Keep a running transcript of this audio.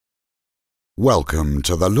Welcome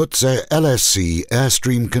to the Luetze LSC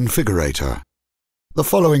AirSTREAM Configurator. The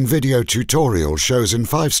following video tutorial shows in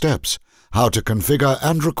 5 steps how to configure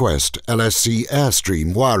and request LSC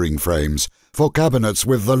AirSTREAM wiring frames for cabinets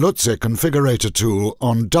with the Luetze Configurator tool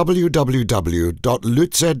on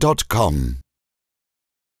www.luetze.com.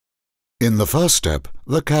 In the first step,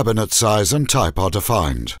 the cabinet size and type are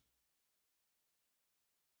defined.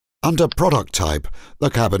 Under Product Type,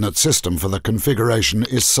 the cabinet system for the configuration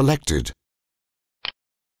is selected,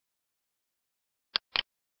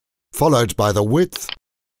 followed by the width,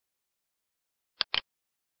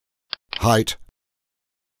 height,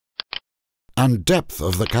 and depth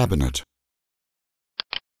of the cabinet.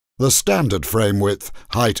 The standard frame width,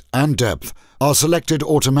 height, and depth are selected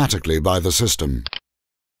automatically by the system.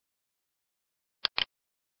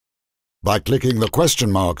 By clicking the question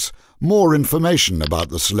marks, more information about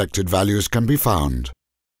the selected values can be found.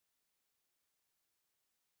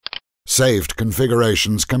 Saved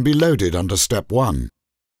configurations can be loaded under Step 1.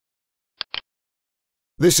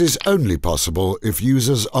 This is only possible if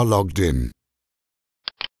users are logged in.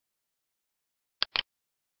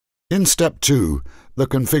 In Step 2, the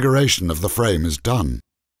configuration of the frame is done.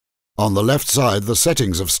 On the left side, the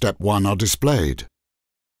settings of Step 1 are displayed.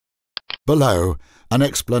 Below, an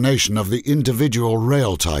explanation of the individual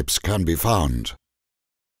rail types can be found.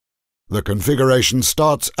 The configuration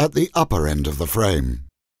starts at the upper end of the frame.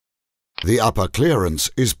 The upper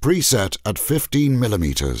clearance is preset at 15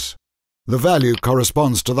 mm. The value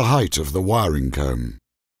corresponds to the height of the wiring comb.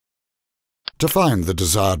 To find the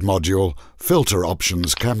desired module, filter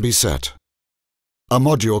options can be set. A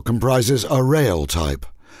module comprises a rail type,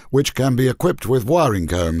 which can be equipped with wiring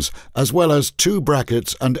combs as well as 2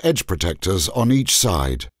 brackets and edge protectors on each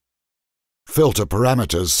side. Filter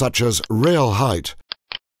parameters such as rail height,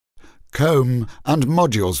 comb, and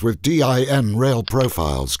modules with DIN rail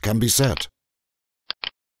profiles can be set.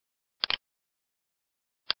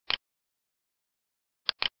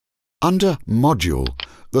 Under Module,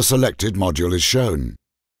 the selected module is shown.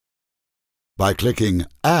 By clicking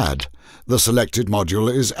Add, the selected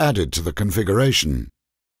module is added to the configuration.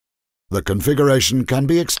 The configuration can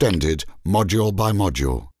be extended module by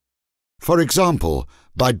module. For example,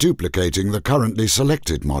 by duplicating the currently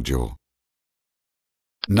selected module.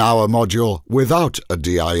 Now a module without a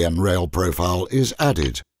DIN rail profile is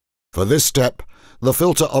added. For this step, the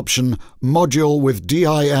filter option Module with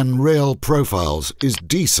DIN rail profiles is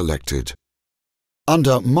deselected.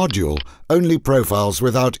 Under Module, only profiles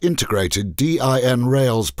without integrated DIN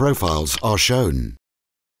rails profiles are shown.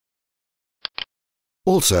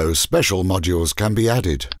 Also, special modules can be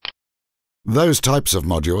added. Those types of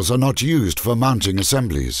modules are not used for mounting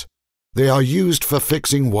assemblies. They are used for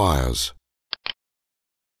fixing wires.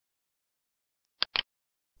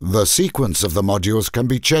 The sequence of the modules can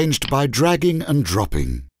be changed by dragging and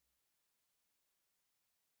dropping.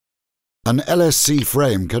 An LSC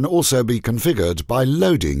frame can also be configured by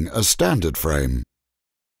loading a standard frame.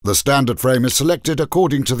 The standard frame is selected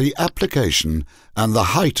according to the application and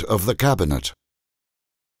the height of the cabinet.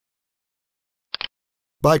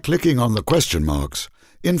 By clicking on the question marks,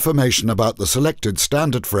 information about the selected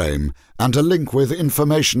standard frame and a link with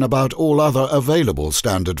information about all other available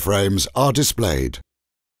standard frames are displayed.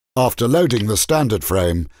 After loading the standard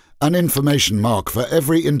frame, an information mark for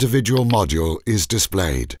every individual module is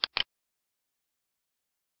displayed.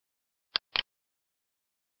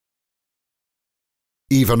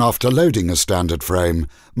 Even after loading a standard frame,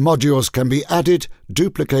 modules can be added,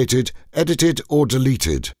 duplicated, edited, or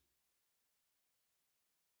deleted.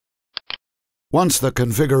 Once the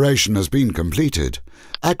configuration has been completed,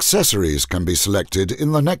 accessories can be selected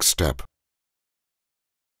in the next step.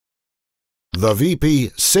 The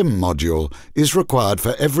VP SIM module is required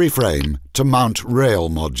for every frame to mount rail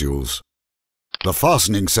modules. The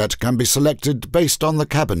fastening set can be selected based on the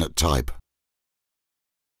cabinet type.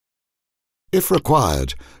 If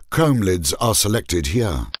required, comb lids are selected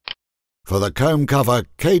here. For the comb cover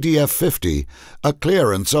KDF 50, a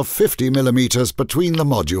clearance of 50 mm between the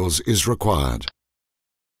modules is required.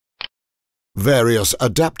 Various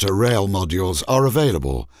adapter rail modules are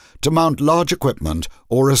available to mount large equipment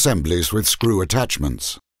or assemblies with screw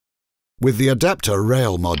attachments. With the adapter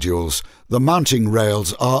rail modules, the mounting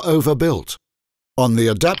rails are overbuilt. On the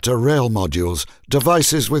adapter rail modules,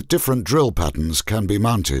 devices with different drill patterns can be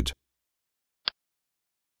mounted.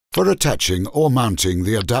 For attaching or mounting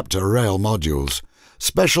the adapter rail modules,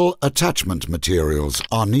 special attachment materials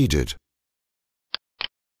are needed.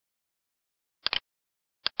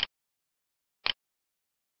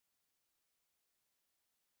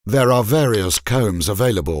 There are various combs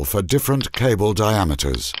available for different cable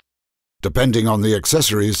diameters. Depending on the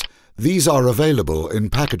accessories, These are available in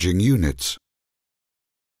packaging units.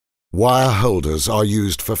 Wire holders are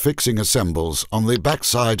used for fixing assembles on the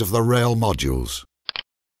backside of the rail modules.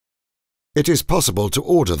 It is possible to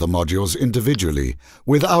order the modules individually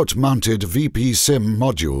without mounted VP SIM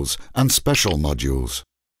modules and special modules.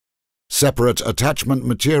 Separate attachment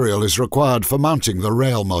material is required for mounting the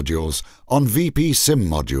rail modules on VP SIM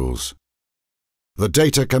modules. The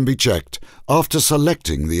data can be checked after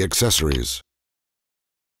selecting the accessories.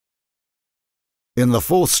 In the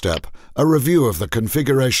fourth step, a review of the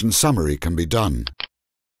configuration summary can be done.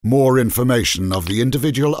 More information of the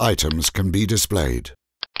individual items can be displayed.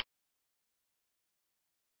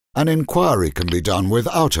 An inquiry can be done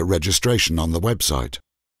without a registration on the website.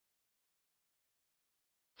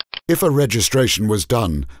 If a registration was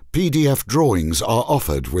done, PDF drawings are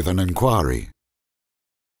offered with an inquiry.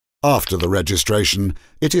 After the registration,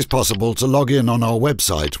 it is possible to log in on our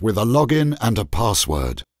website with a login and a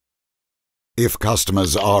password. If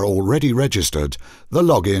customers are already registered, the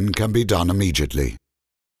login can be done immediately.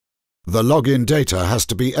 The login data has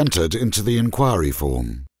to be entered into the inquiry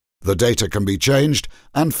form. The data can be changed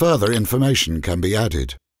and further information can be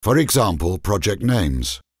added, for example, project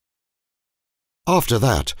names. After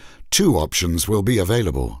that, two options will be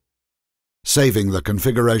available: saving the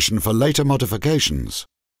configuration for later modifications,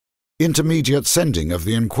 intermediate sending of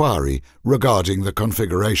the inquiry regarding the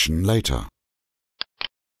configuration later.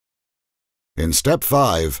 In Step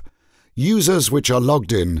 5, users which are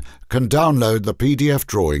logged in can download the PDF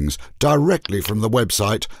drawings directly from the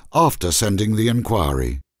website after sending the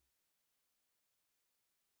inquiry.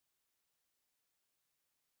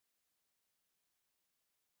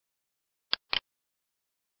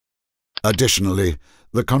 Additionally,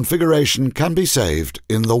 the configuration can be saved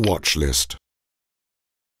in the watch list.